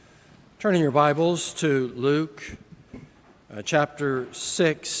Turning your Bibles to Luke chapter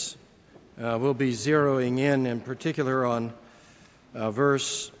 6, we'll be zeroing in particular on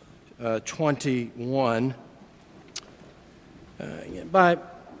verse 21. By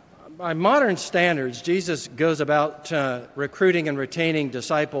modern standards, Jesus goes about recruiting and retaining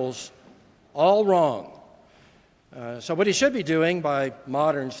disciples all wrong. So what he should be doing by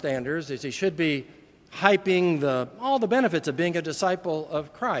modern standards is he should be hyping all the benefits of being a disciple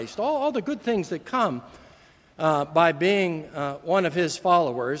of Christ, all the good things that come by being one of his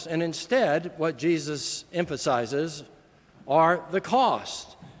followers. And instead, what Jesus emphasizes are the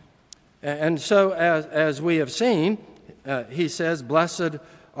cost. And so, as we have seen, he says, "Blessed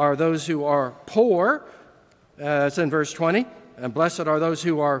are those who are poor," it's in verse 20, and "blessed are those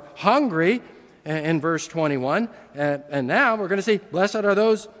who are hungry," in verse 21. And now we're going to see, "Blessed are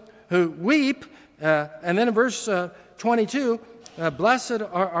those who weep," and then in verse 22, "Blessed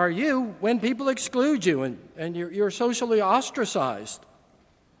are you when people exclude you and you're socially ostracized."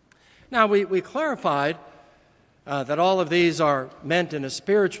 Now, we clarified that all of these are meant in a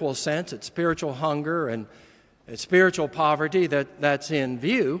spiritual sense. It's spiritual hunger and it's spiritual poverty that's in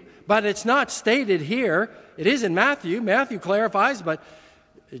view, but it's not stated here. It is in Matthew. Matthew clarifies, but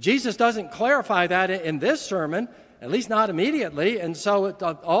Jesus doesn't clarify that in this sermon, at least not immediately, and so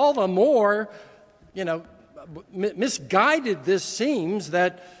all the more, misguided this seems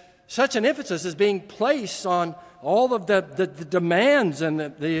that such an emphasis is being placed on all of the demands and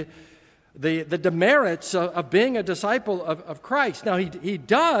the demerits of being a disciple of Christ. Now, he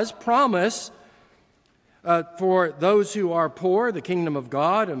does promise for those who are poor the kingdom of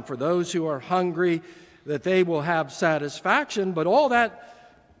God, and for those who are hungry that they will have satisfaction, but all that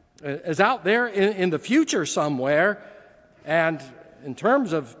is out there in the future somewhere, and in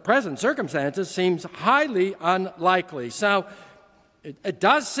terms of present circumstances, seems highly unlikely. So it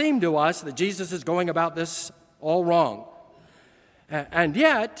does seem to us that Jesus is going about this all wrong. And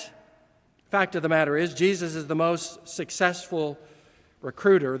yet, the fact of the matter is, Jesus is the most successful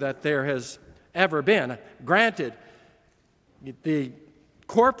recruiter that there has ever been. Granted, the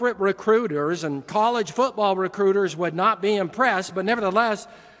corporate recruiters and college football recruiters would not be impressed, but nevertheless,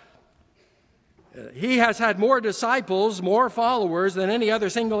 he has had more disciples, more followers than any other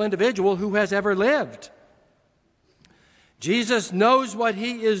single individual who has ever lived. Jesus knows what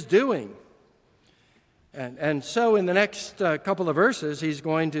he is doing. And so in the next couple of verses, he's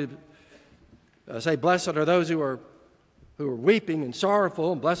going to say, "Blessed are those who are weeping and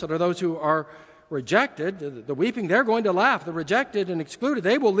sorrowful, and blessed are those who are rejected." The weeping, they're going to laugh. The rejected and excluded,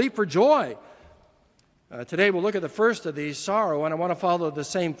 they will leap for joy. Today we'll look at the first of these, sorrow, and I want to follow the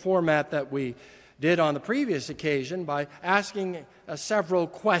same format that we did on the previous occasion by asking several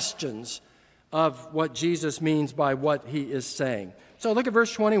questions of what Jesus means by what he is saying. So look at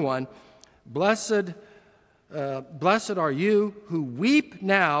verse 21. Blessed are you who weep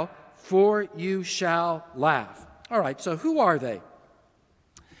now, for you shall laugh. All right, so who are they?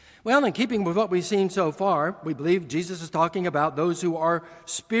 Well, in keeping with what we've seen so far, we believe Jesus is talking about those who are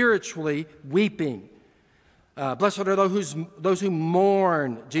spiritually weeping. Blessed are those who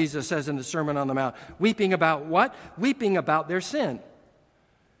mourn, Jesus says in the Sermon on the Mount. Weeping about what? Weeping about their sin.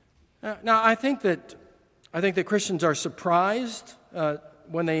 Now, I think that Christians are surprised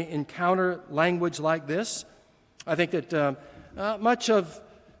when they encounter language like this. I think that much of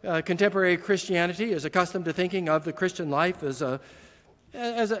contemporary Christianity is accustomed to thinking of the Christian life as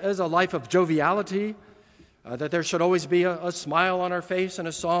a life of joviality, that there should always be a smile on our face and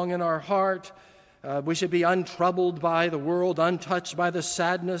a song in our heart. We should be untroubled by the world, untouched by the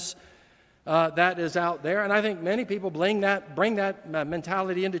sadness that is out there. And I think many people bring that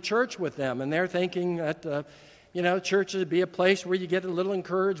mentality into church with them, and they're thinking that church should be a place where you get a little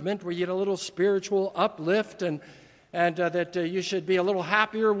encouragement, where you get a little spiritual uplift, and that you should be a little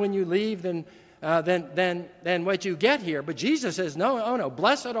happier when you leave than what you get here. But Jesus says, no,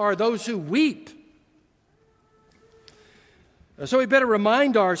 blessed are those who weep. So we better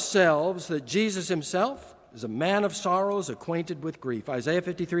remind ourselves that Jesus himself is a man of sorrows, acquainted with grief. Isaiah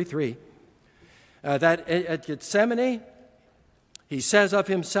 53:3. That at Gethsemane, he says of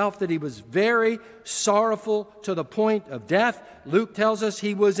himself that he was very sorrowful to the point of death. Luke tells us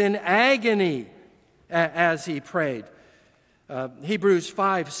he was in agony as he prayed. Hebrews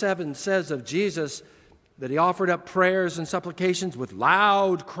 5:7 says of Jesus that he offered up prayers and supplications with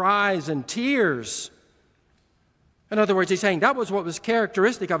loud cries and tears. In other words, he's saying that was what was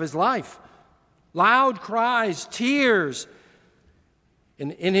characteristic of his life. Loud cries, tears.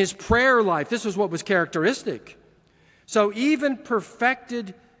 In his prayer life, this was what was characteristic. So even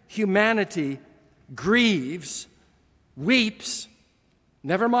perfected humanity grieves, weeps,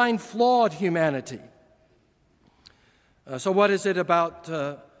 Never mind flawed humanity. So what is it about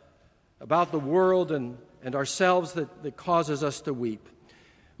the world and ourselves that causes us to weep?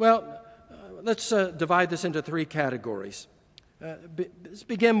 Well, let's divide this into three categories. Let's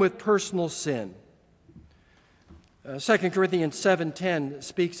begin with personal sin. 2 Corinthians 7:10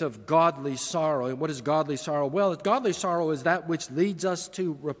 speaks of godly sorrow. And what is godly sorrow? Well, godly sorrow is that which leads us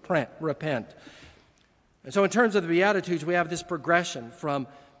to repent. And so in terms of the Beatitudes, we have this progression from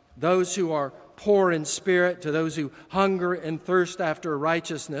those who are poor in spirit to those who hunger and thirst after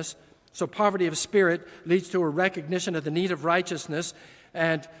righteousness. So poverty of spirit leads to a recognition of the need of righteousness,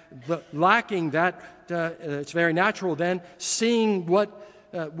 and lacking that, it's very natural then, seeing what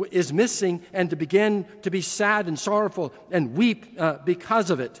is missing and to begin to be sad and sorrowful and weep because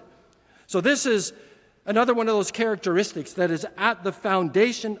of it. So this is another one of those characteristics that is at the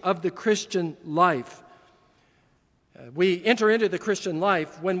foundation of the Christian life. We enter into the Christian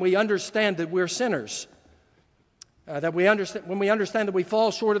life when we understand that we're sinners, when we understand that we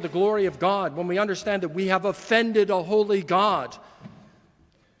fall short of the glory of God, when we understand that we have offended a holy God.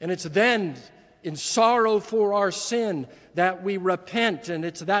 And it's then in sorrow for our sin that we repent, and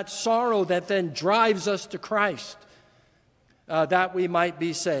it's that sorrow that then drives us to Christ, that we might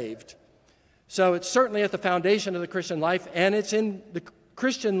be saved. So it's certainly at the foundation of the Christian life, and it's in the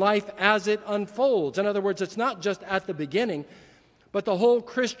Christian life as it unfolds. In other words, it's not just at the beginning, but the whole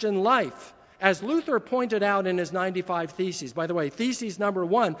Christian life. As Luther pointed out in his 95 Theses, by the way, thesis number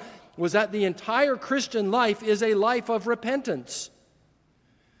 1 was that the entire Christian life is a life of repentance,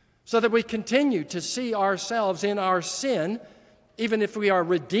 so that we continue to see ourselves in our sin. Even if we are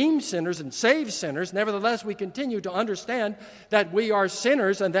redeemed sinners and saved sinners, nevertheless we continue to understand that we are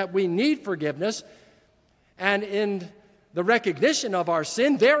sinners and that we need forgiveness. And in the recognition of our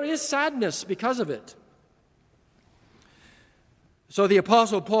sin, there is sadness because of it. So the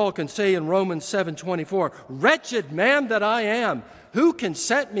Apostle Paul can say in Romans 7:24, "Wretched man that I am, who can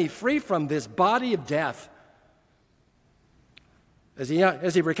set me free from this body of death?" As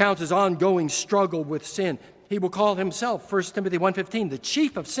he recounts his ongoing struggle with sin, he will call himself, 1 Timothy 1:15, the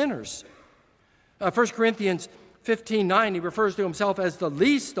chief of sinners. 1 Corinthians 15:9, he refers to himself as the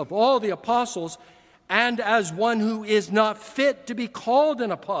least of all the apostles and as one who is not fit to be called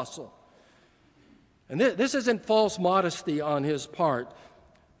an apostle. And this isn't false modesty on his part.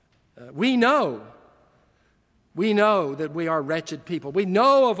 We know that we are wretched people. We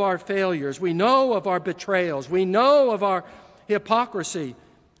know of our failures. We know of our betrayals. We know of our hypocrisy.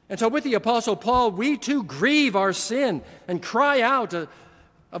 And so with the Apostle Paul, we too grieve our sin and cry out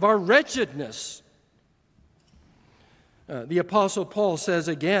of our wretchedness. The Apostle Paul says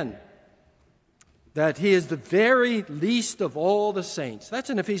again that he is the very least of all the saints. That's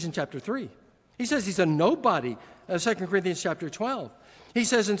in Ephesians chapter 3. He says he's a nobody, 2 Corinthians chapter 12. He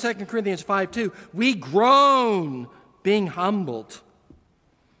says in 2 Corinthians 5:2, we groan being humbled.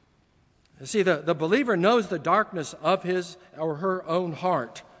 See, the believer knows the darkness of his or her own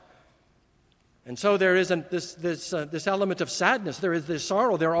heart. And so there isn't this element of sadness. There is this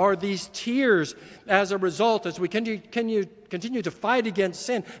sorrow. There are these tears as a result as we continue to fight against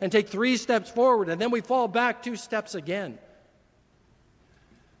sin and take 3 steps forward, and then we fall back 2 steps again.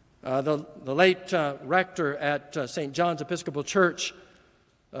 The late rector at St. John's Episcopal Church,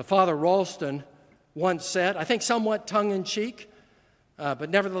 Father Ralston, once said, I think somewhat tongue-in-cheek,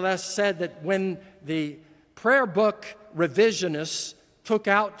 but nevertheless said that when the prayer book revisionists took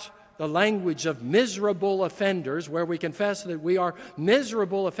out the language of miserable offenders, where we confess that we are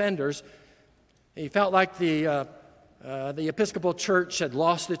miserable offenders, he felt like the Episcopal Church had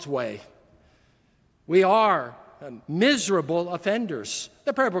lost its way. We are miserable offenders.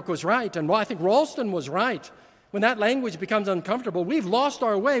 The prayer book was right, and I think Ralston was right. When that language becomes uncomfortable, we've lost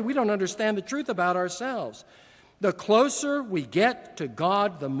our way. We don't understand the truth about ourselves. The closer we get to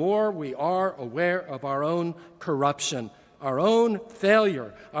God, the more we are aware of our own corruption, our own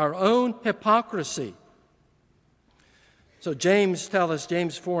failure, our own hypocrisy. So James tells us,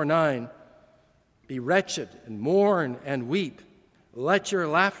 James 4:9, be wretched and mourn and weep. Let your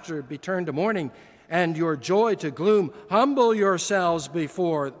laughter be turned to mourning and your joy to gloom. Humble yourselves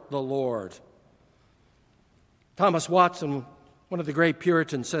before the Lord. Thomas Watson, one of the great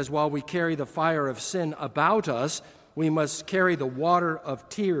Puritans, says, while we carry the fire of sin about us, we must carry the water of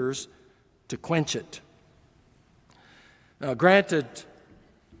tears to quench it. Now, granted,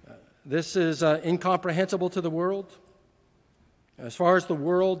 this is incomprehensible to the world. As far as the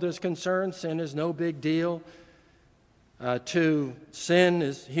world is concerned, sin is no big deal. To sin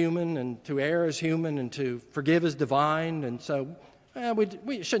is human, and to err is human, and to forgive is divine. And so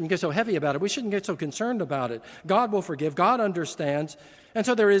we shouldn't get so heavy about it. We shouldn't get so concerned about it. God will forgive. God understands. And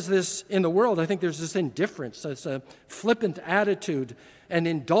so there is this, in the world, I think there's this indifference. It's a flippant attitude, an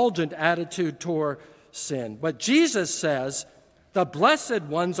indulgent attitude toward sin. But Jesus says, the blessed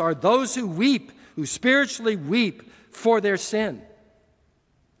ones are those who weep, who spiritually weep for their sin.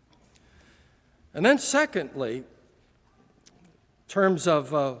 And then secondly, in terms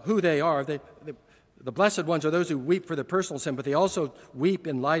of who they are, the blessed ones are those who weep for their personal sin, but they also weep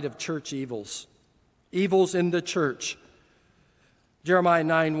in light of church evils, evils in the church. Jeremiah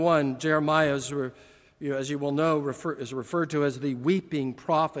 9:1, Jeremiah, as you will know, is referred to as the weeping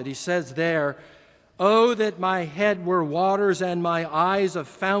prophet. He says there, "Oh, that my head were waters and my eyes a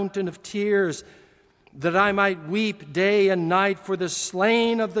fountain of tears, that I might weep day and night for the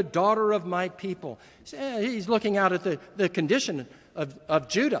slain of the daughter of my people." He's looking out at the condition of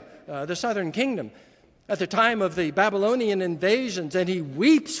Judah, the southern kingdom, at the time of the Babylonian invasions, and he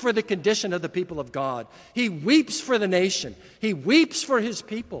weeps for the condition of the people of God. He weeps for the nation. He weeps for his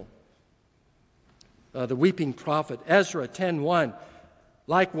people. The weeping prophet, Ezra 10:1,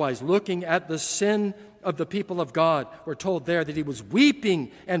 likewise looking at the sin of the people of God, we're told there that he was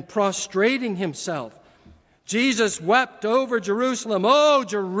weeping and prostrating himself. Jesus wept over Jerusalem. "Oh,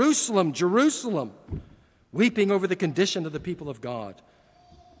 Jerusalem, Jerusalem," weeping over the condition of the people of God.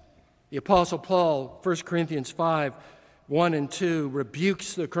 The Apostle Paul, 1 Corinthians 5:1 and 2,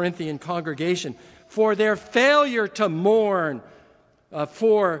 rebukes the Corinthian congregation for their failure to mourn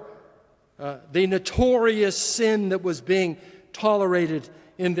for the notorious sin that was being tolerated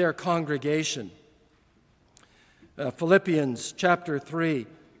in their congregation. Philippians chapter 3,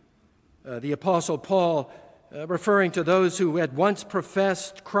 the Apostle Paul, referring to those who had once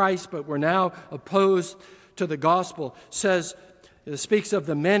professed Christ but were now opposed to the gospel, speaks of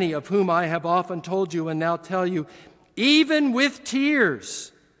the many of whom I have often told you and now tell you, even with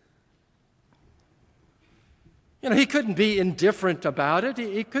tears. He couldn't be indifferent about it.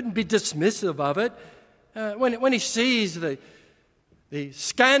 He couldn't be dismissive of it. When he sees the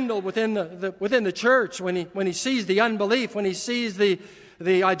scandal within the church, when he sees the unbelief, when he sees the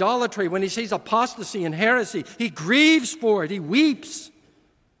idolatry, when he sees apostasy and heresy, he grieves for it. He weeps.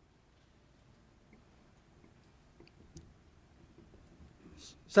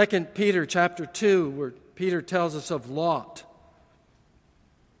 2 Peter chapter 2, where Peter tells us of Lot,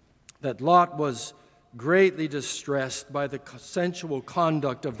 that Lot was greatly distressed by the sensual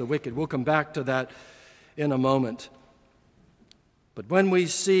conduct of the wicked. We'll come back to that in a moment. But when we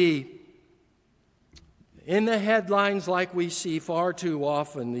see in the headlines, like we see far too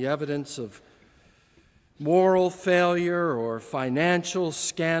often, the evidence of moral failure or financial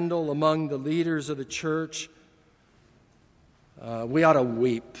scandal among the leaders of the church, we ought to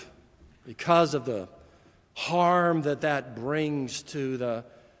weep because of the harm that brings to the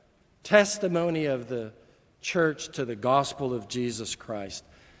testimony of the church to the gospel of Jesus Christ.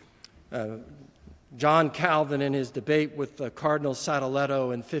 John Calvin, in his debate with Cardinal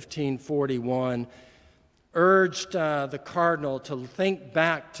Sadoleto in 1541, urged the cardinal to think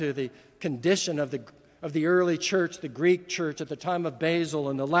back to the condition of the early church, the Greek church at the time of Basil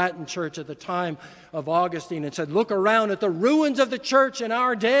and the Latin church at the time of Augustine, and said, look around at the ruins of the church in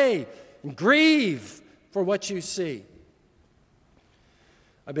our day and grieve for what you see.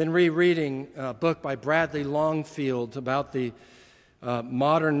 I've been rereading a book by Bradley Longfield about the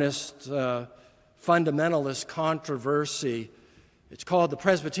modernist fundamentalist controversy. It's called the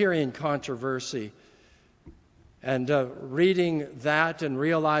Presbyterian controversy. And reading that and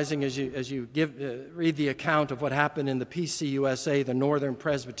realizing as you read the account of what happened in the PCUSA, the Northern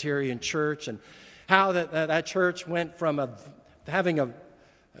Presbyterian Church, and how that church went from having a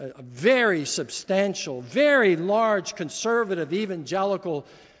very substantial, very large conservative evangelical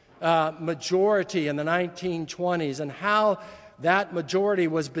majority in the 1920s, and how that majority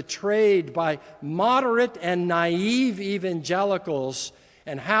was betrayed by moderate and naive evangelicals,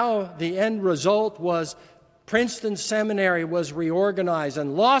 and how the end result was Princeton Seminary was reorganized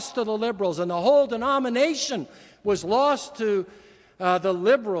and lost to the liberals, and the whole denomination was lost to the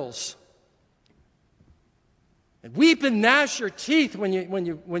liberals. And weep and gnash your teeth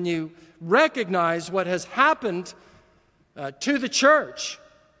when you recognize what has happened to the church.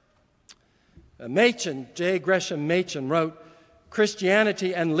 J. Gresham Machen wrote,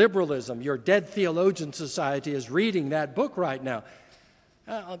 Christianity and Liberalism. Your Dead Theologian Society is reading that book right now.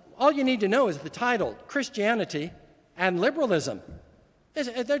 All you need to know is the title, Christianity and Liberalism.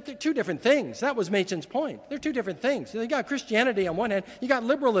 They're two different things. That was Machen's point. They're two different things. You got Christianity on one hand, you got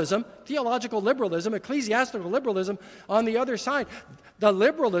liberalism, theological liberalism, ecclesiastical liberalism on the other side. The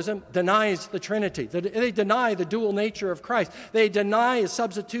liberalism denies the Trinity. They deny the dual nature of Christ. They deny a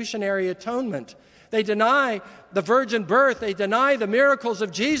substitutionary atonement. They deny the virgin birth. They deny the miracles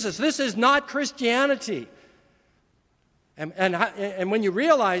of Jesus. This is not Christianity. And when you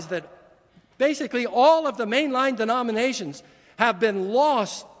realize that basically all of the mainline denominations have been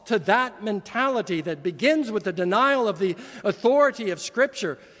lost to that mentality that begins with the denial of the authority of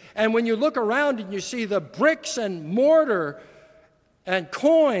Scripture. And when you look around and you see the bricks and mortar and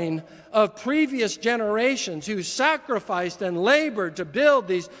coin of previous generations who sacrificed and labored to build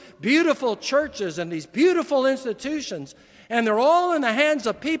these beautiful churches and these beautiful institutions, and they're all in the hands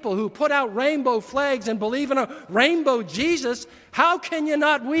of people who put out rainbow flags and believe in a rainbow Jesus, how can you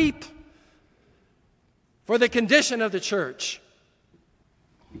not weep for the condition of the church?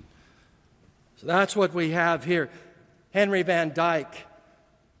 So that's what we have here. Henry Van Dyke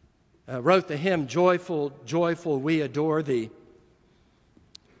wrote the hymn, Joyful, Joyful, We Adore Thee,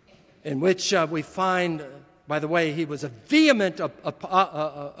 in which we find, by the way, he was a vehement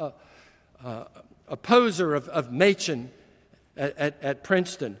opposer of Machen at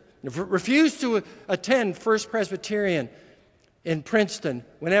Princeton. Refused to attend First Presbyterian in Princeton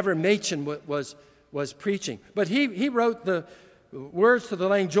whenever Machen was preaching. But he wrote the words to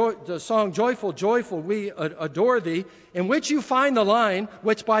the song, Joyful, Joyful, We Adore Thee, in which you find the line,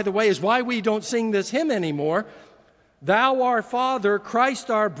 which, by the way, is why we don't sing this hymn anymore, Thou our Father, Christ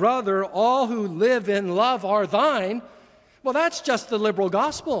our brother, all who live in love are thine. Well, that's just the liberal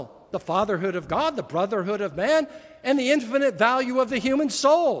gospel, the fatherhood of God, the brotherhood of man, and the infinite value of the human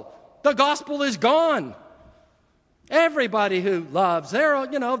soul. The gospel is gone. Everybody who loves, they're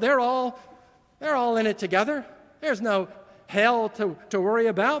all in it together. There's no hell to worry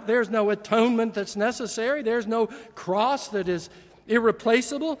about. There's no atonement that's necessary. There's no cross that is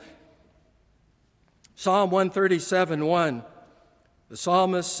irreplaceable. Psalm 137:1, the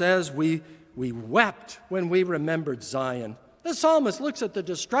psalmist says, we wept when we remembered Zion. The psalmist looks at the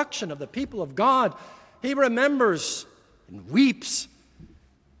destruction of the people of God. He remembers and weeps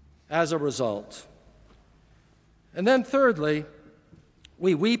as a result. And then thirdly,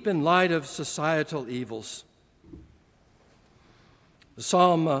 we weep in light of societal evils.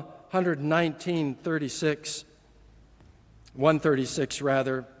 Psalm 119:136,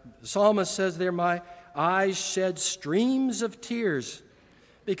 the psalmist says there, my eyes shed streams of tears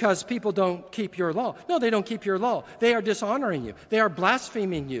because people don't keep your law. No, they don't keep your law. They are dishonoring you. They are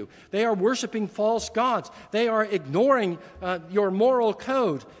blaspheming you. They are worshiping false gods. They are ignoring your moral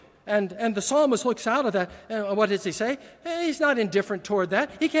code. And the psalmist looks out of that. And what does he say? He's not indifferent toward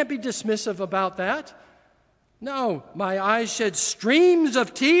that. He can't be dismissive about that. No, my eyes shed streams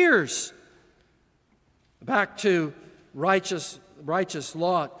of tears. Back to righteous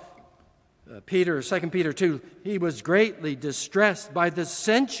Lot. 2 Peter 2, he was greatly distressed by the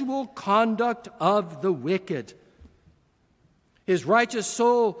sensual conduct of the wicked. His righteous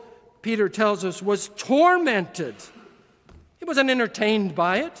soul, Peter tells us, was tormented. He wasn't entertained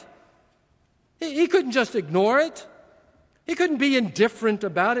by it. He couldn't just ignore it. He couldn't be indifferent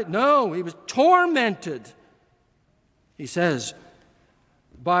about it. No, he was tormented. He says,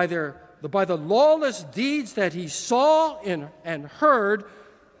 by the lawless deeds that he saw and heard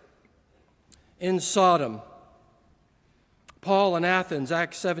in Sodom. Paul in Athens,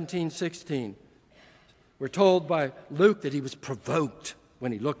 Acts 17:16. We're told by Luke that he was provoked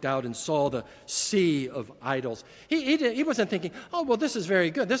when he looked out and saw the sea of idols. He wasn't thinking, oh, well, this is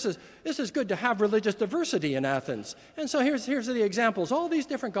very good. This is good to have religious diversity in Athens. And so here's the examples, all these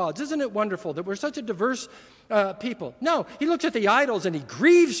different gods. Isn't it wonderful that we're such a diverse people? No, he looks at the idols and he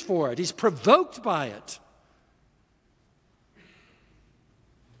grieves for it. He's provoked by it.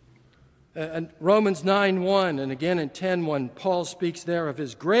 And Romans 9:1 and again in 10:1, Paul speaks there of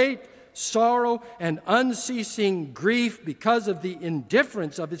his great sorrow and unceasing grief because of the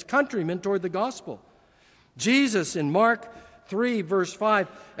indifference of his countrymen toward the gospel. Jesus in Mark 3, verse 5,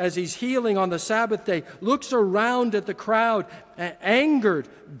 as he's healing on the Sabbath day, looks around at the crowd, angered,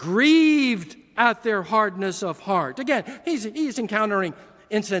 grieved at their hardness of heart. Again, he's encountering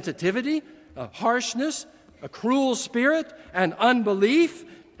insensitivity, harshness, a cruel spirit, and unbelief,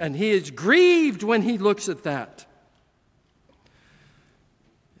 and he is grieved when he looks at that.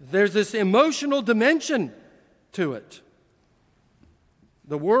 There's this emotional dimension to it.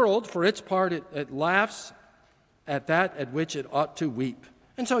 The world, for its part, it laughs at that at which it ought to weep.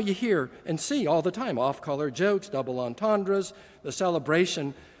 And so you hear and see all the time off-color jokes, double entendres, the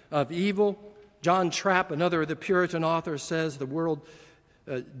celebration of evil. John Trapp, another of the Puritan authors, says the world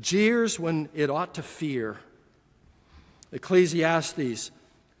jeers when it ought to fear. Ecclesiastes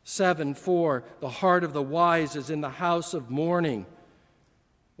 7:4, the heart of the wise is in the house of mourning,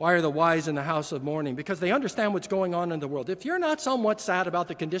 Why are the wise in the house of mourning? Because they understand what's going on in the world. If you're not somewhat sad about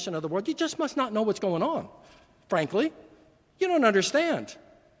the condition of the world, you just must not know what's going on, frankly. You don't understand.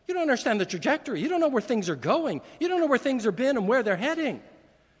 You don't understand the trajectory. You don't know where things are going. You don't know where things have been and where they're heading.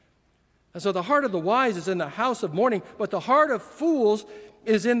 And so the heart of the wise is in the house of mourning, but the heart of fools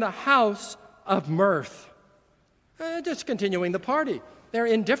is in the house of mirth. Just continuing the party. They're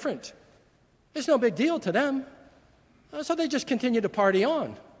indifferent. It's no big deal to them. So they just continue to party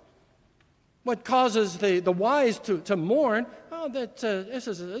on. What causes the wise to mourn, this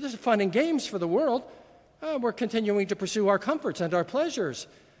is fun and games for the world. We're continuing to pursue our comforts and our pleasures.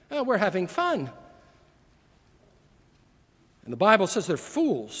 We're having fun. And the Bible says they're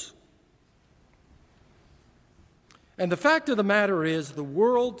fools. And the fact of the matter is, the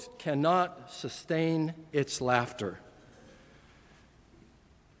world cannot sustain its laughter.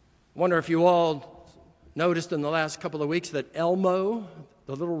 I wonder if you all noticed in the last couple of weeks that Elmo,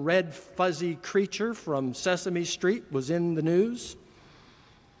 the little red fuzzy creature from Sesame Street, was in the news.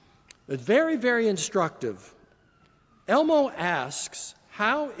 It's very, very instructive. Elmo asks,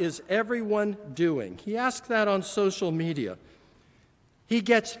 "How is everyone doing?" He asks that on social media. He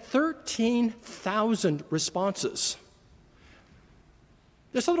gets 13,000 responses.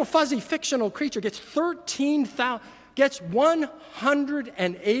 This little fuzzy fictional creature gets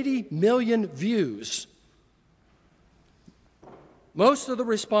 180 million views. Most of the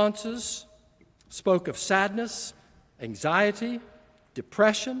responses spoke of sadness, anxiety,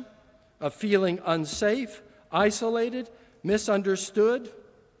 depression, of feeling unsafe, isolated, misunderstood.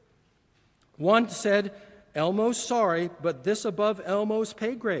 One said, "Elmo's sorry, but this above Elmo's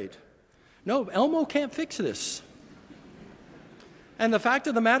pay grade." No, Elmo can't fix this. And the fact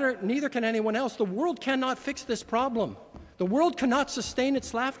of the matter, neither can anyone else. The world cannot fix this problem. The world cannot sustain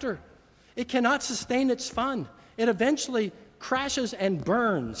its laughter. It cannot sustain its fun. It eventually crashes and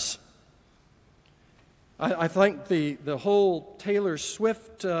burns. I think the whole Taylor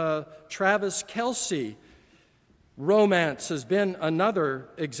Swift, Travis Kelce romance has been another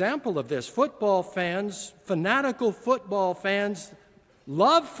example of this. Football fans, fanatical football fans,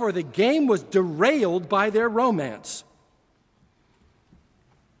 love for the game was derailed by their romance.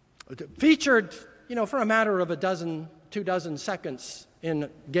 Featured, for a matter of 2 seconds in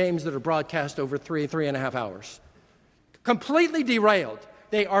games that are broadcast over 3.5 hours. Completely derailed.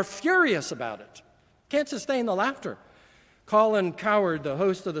 They are furious about it. Can't sustain the laughter. Colin Cowherd, the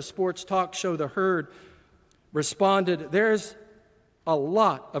host of the sports talk show The Herd, responded, "There's a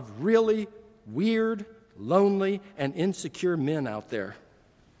lot of really weird, lonely, and insecure men out there."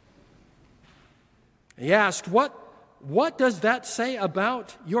 He asked, what does that say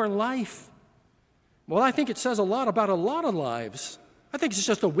about your life? Well, I think it says a lot about a lot of lives. I think it's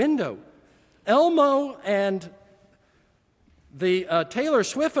just a window. Elmo and the Taylor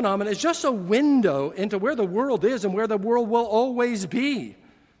Swift phenomenon is just a window into where the world is and where the world will always be.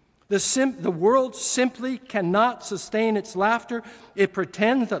 The world simply cannot sustain its laughter. It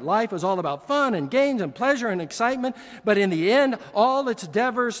pretends that life is all about fun and games and pleasure and excitement, but in the end, all its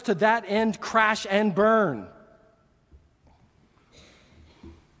endeavors to that end crash and burn.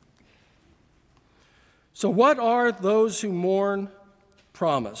 So what are those who mourn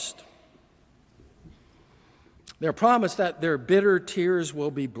promised? They're promised that their bitter tears will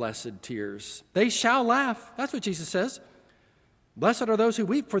be blessed tears. They shall laugh. That's what Jesus says. Blessed are those who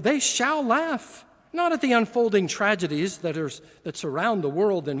weep, for they shall laugh. Not at the unfolding tragedies that surround the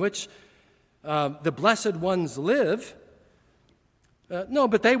world in which the blessed ones live. No,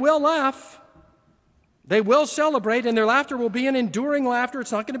 but they will laugh. They will celebrate, and their laughter will be an enduring laughter.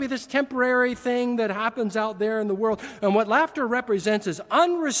 It's not going to be this temporary thing that happens out there in the world. And what laughter represents is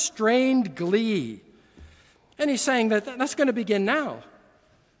unrestrained glee. And he's saying that's going to begin now.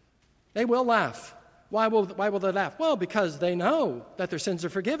 They will laugh. Why will they laugh? Well, because they know that their sins are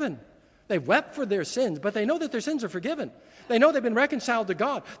forgiven. They've wept for their sins, but they know that their sins are forgiven. They know they've been reconciled to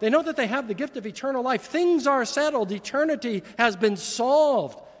God. They know that they have the gift of eternal life. Things are settled. Eternity has been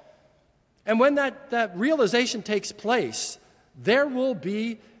solved. And when that realization takes place, there will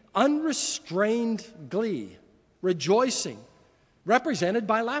be unrestrained glee, rejoicing, represented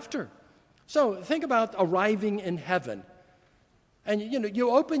by laughter. So think about arriving in heaven. And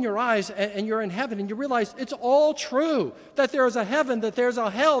you open your eyes and you're in heaven and you realize it's all true, that there is a heaven, that there's a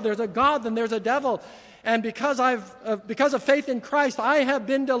hell, there's a God, and there's a devil. And because of faith in Christ, I have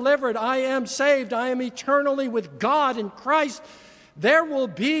been delivered. I am saved. I am eternally with God in Christ. There will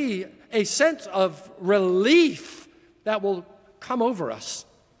be a sense of relief that will come over us.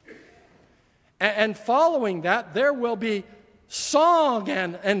 And following that, there will be song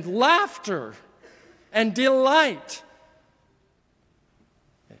and laughter and delight.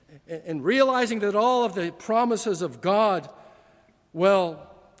 in realizing that all of the promises of God will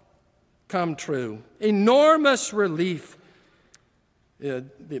come true. Enormous relief. The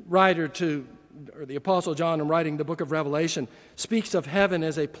Apostle John, in writing the book of Revelation, speaks of heaven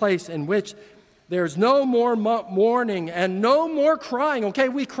as a place in which there's no more mourning and no more crying. Okay,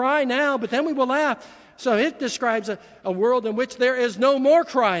 we cry now, but then we will laugh. So it describes a world in which there is no more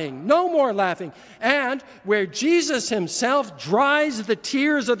crying, no more laughing, and where Jesus himself dries the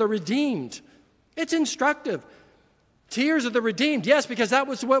tears of the redeemed. It's instructive. Tears of the redeemed, yes, because that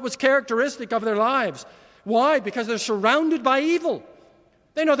was what was characteristic of their lives. Why? Because they're surrounded by evil.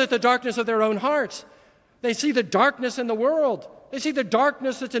 They know that the darkness of their own hearts. They see the darkness in the world. They see the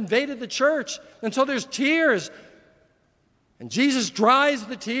darkness that's invaded the church. And so there's tears. And Jesus dries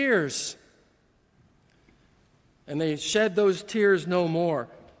the tears. And they shed those tears no more.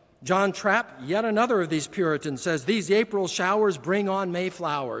 John Trapp, yet another of these Puritans, says, "These April showers bring on May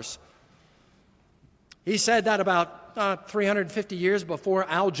flowers." He said that about 350 years before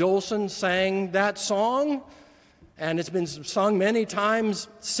Al Jolson sang that song. And it's been sung many times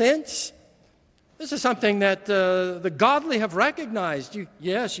since. This is something that the godly have recognized.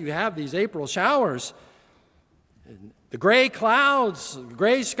 Yes, you have these April showers. The gray clouds,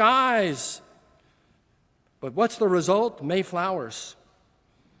 gray skies. But what's the result? May flowers.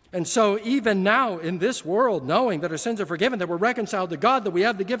 And so even now in this world, knowing that our sins are forgiven, that we're reconciled to God, that we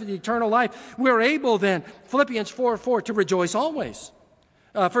have the gift of eternal life, we're able then, Philippians 4:4, to rejoice always.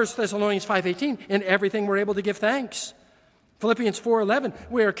 1 Thessalonians 5:18, in everything we're able to give thanks. Philippians 4:11,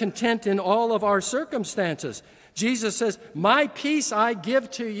 we are content in all of our circumstances. Jesus says, "My peace I give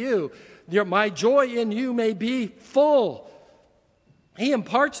to you. My joy in you may be full." He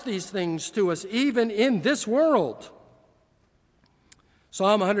imparts these things to us even in this world.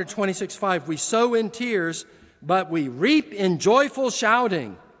 Psalm 126:5, we sow in tears, but we reap in joyful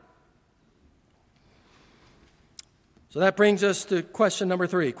shouting. So that brings us to question number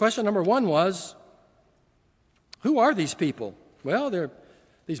 3. Question number 1 was, who are these people? Well, they're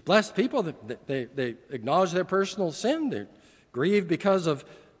these blessed people. They acknowledge their personal sin. They're grieved because of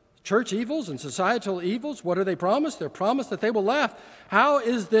church evils and societal evils. What are they promised? They're promised that they will laugh. How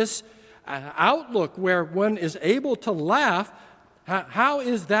is this outlook where one is able to laugh, how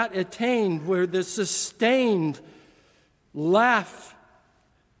is that attained where the sustained laugh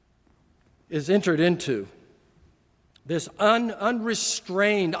is entered into? This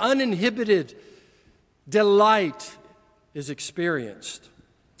unrestrained, uninhibited delight is experienced.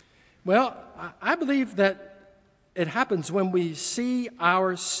 Well, I believe that it happens when we see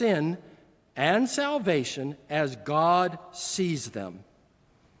our sin and salvation as God sees them.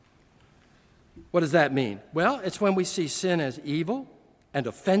 What does that mean? Well, it's when we see sin as evil and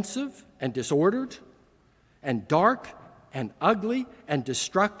offensive and disordered and dark and ugly and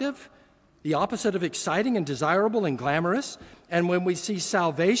destructive, the opposite of exciting and desirable and glamorous. And when we see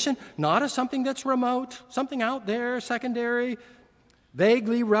salvation not as something that's remote, something out there, secondary,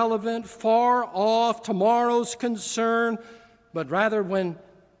 vaguely relevant, far off, tomorrow's concern, but rather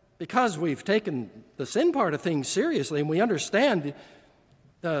because we've taken the sin part of things seriously and we understand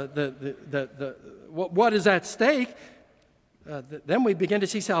what is at stake, then we begin to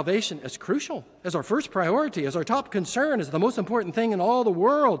see salvation as crucial, as our first priority, as our top concern, as the most important thing in all the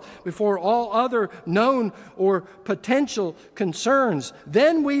world before all other known or potential concerns.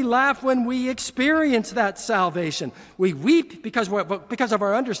 Then we laugh when we experience that salvation. We weep because of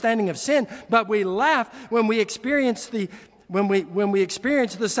our understanding of sin, but we laugh when we experience the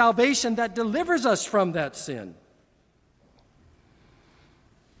salvation that delivers us from that sin.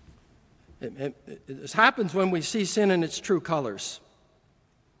 It happens when we see sin in its true colors.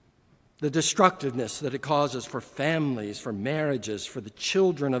 The destructiveness that it causes for families, for marriages, for the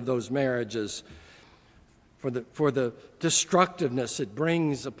children of those marriages, for the destructiveness it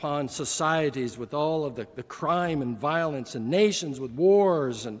brings upon societies with all of the crime and violence, and nations with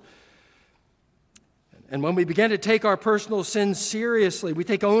wars. And when we begin to take our personal sins seriously, we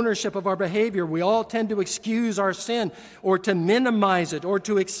take ownership of our behavior, we all tend to excuse our sin or to minimize it or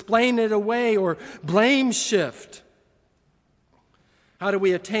to explain it away or blame shift. How do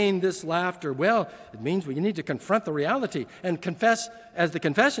we attain this laughter? Well, it means we need to confront the reality and confess, as the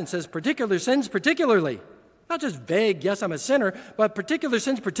confession says, particular sins particularly. Not just vague, yes, I'm a sinner, but particular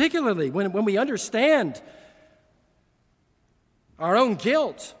sins particularly. When we understand our own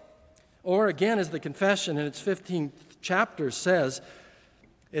guilt. Or again, as the confession in its 15th chapter says,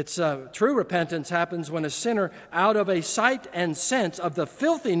 it's true repentance happens when a sinner, out of a sight and sense of the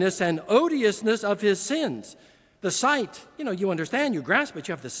filthiness and odiousness of his sins. The sight, you understand, you grasp it,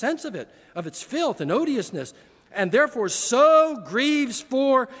 you have the sense of it, of its filth and odiousness. and therefore so grieves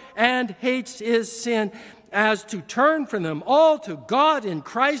for and hates his sin as to turn from them all to God in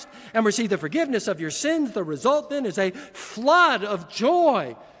Christ and receive the forgiveness of your sins. The result then is a flood of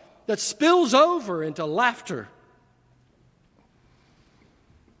joy that spills over into laughter.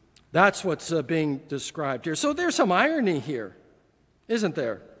 That's what's being described here. So there's some irony here, isn't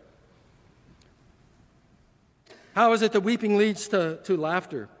there? How is it that weeping leads to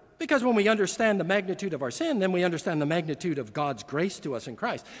laughter? Because when we understand the magnitude of our sin, then we understand the magnitude of God's grace to us in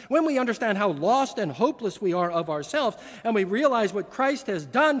Christ. When we understand how lost and hopeless we are of ourselves, and we realize what Christ has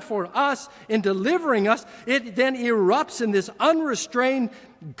done for us in delivering us, it then erupts in this unrestrained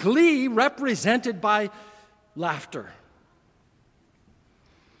glee represented by laughter.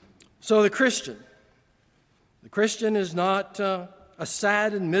 So the Christian is not a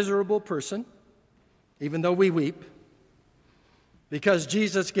sad and miserable person, even though we weep, because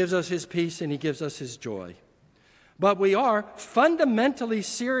Jesus gives us his peace and he gives us his joy. But we are fundamentally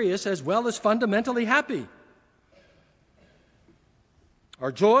serious as well as fundamentally happy.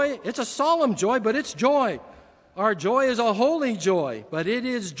 Our joy, it's a solemn joy, but it's joy. Our joy is a holy joy, but it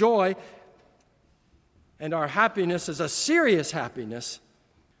is joy. And our happiness is a serious happiness,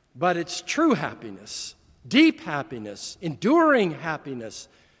 but it's true happiness, deep happiness, enduring happiness,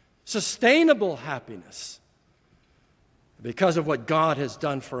 sustainable happiness, because of what God has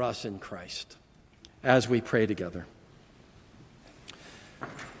done for us in Christ, as we pray together.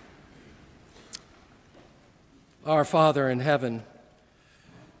 Our Father in heaven,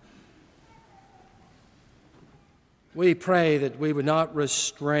 we pray that we would not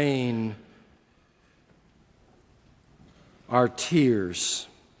restrain our tears.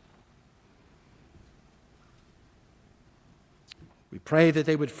 We pray that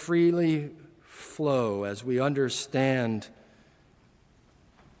they would freely flow as we understand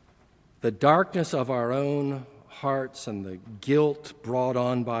the darkness of our own hearts and the guilt brought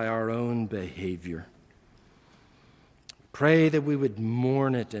on by our own behavior. Pray that we would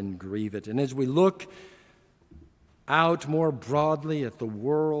mourn it and grieve it. And as we look out more broadly at the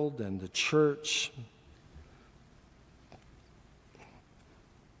world and the church,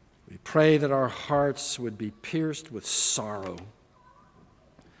 we pray that our hearts would be pierced with sorrow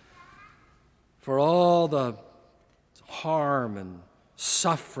for all the harm and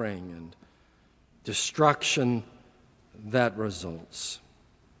suffering and destruction that results.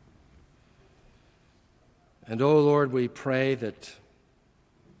 And, oh Lord, we pray that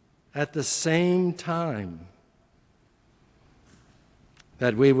at the same time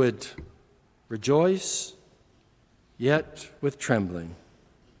that we would rejoice, yet with trembling,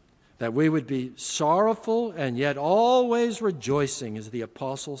 that we would be sorrowful and yet always rejoicing, as the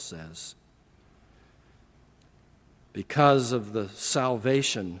apostle says, because of the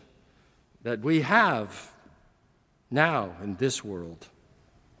salvation that we have now in this world,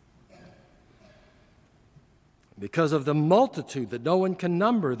 because of the multitude that no one can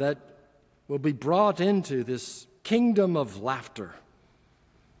number that will be brought into this kingdom of laughter,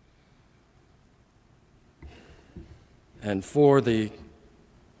 and for the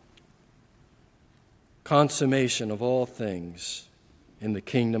consummation of all things in the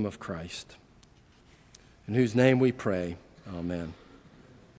kingdom of Christ, in whose name we pray. Amen.